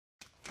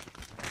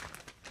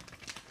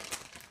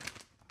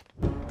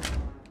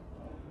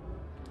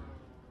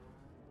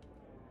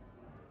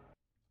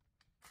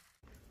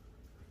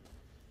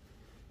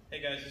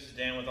Hey guys, this is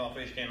Dan with Off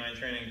Leash Canine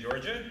Training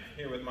Georgia,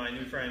 here with my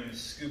new friend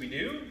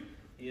Scooby.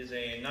 He is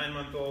a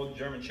 9-month-old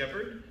German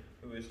Shepherd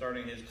who is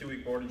starting his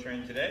 2-week board and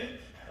train today.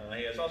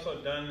 He has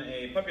also done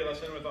a puppy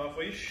lesson with Off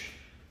Leash,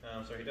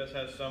 so he does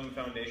have some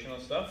foundational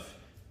stuff,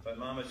 but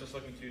Mom is just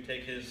looking to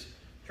take his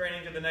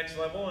training to the next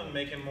level and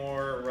make him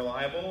more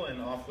reliable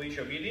and off-leash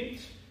obedient.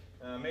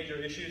 Major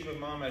issues with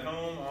Mom at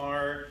home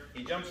are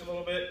he jumps a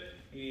little bit,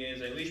 he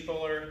is a leash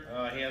puller,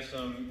 he has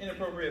some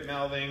inappropriate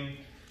mouthing,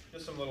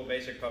 just some little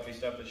basic puppy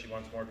stuff that she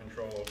wants more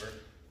control over.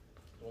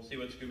 We'll see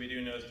what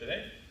Scooby-Doo knows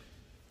today.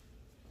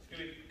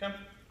 Scooby, come.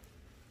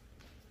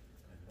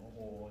 Good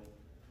boy.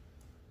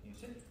 Can you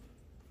sit?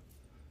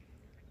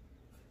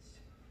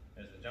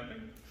 There's the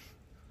jumping.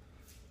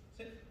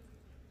 Sit.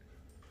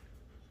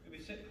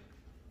 Scooby, sit.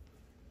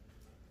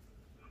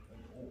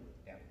 Oh,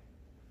 down.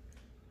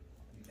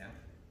 You down?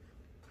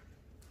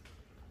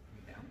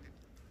 You down?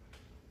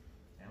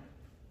 Down.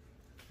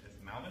 There's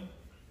the mouthing.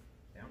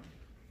 Down.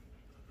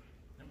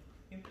 No.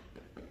 Here.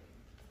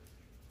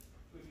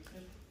 Scooby,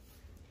 sit.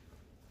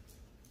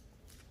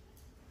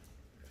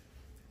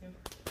 Here.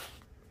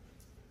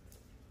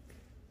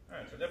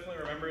 Alright, so definitely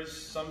remembers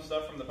some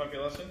stuff from the puppy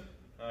lesson.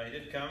 He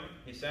did come,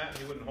 he sat,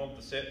 he wouldn't hold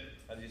the sit,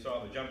 as you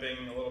saw the jumping,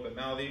 a little bit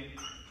mouthy.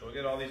 So we'll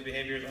get all these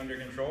behaviors under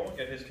control,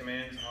 get his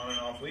commands on and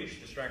off leash,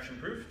 distraction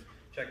proofed.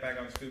 Check back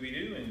on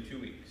Scooby-Doo in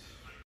 2 weeks.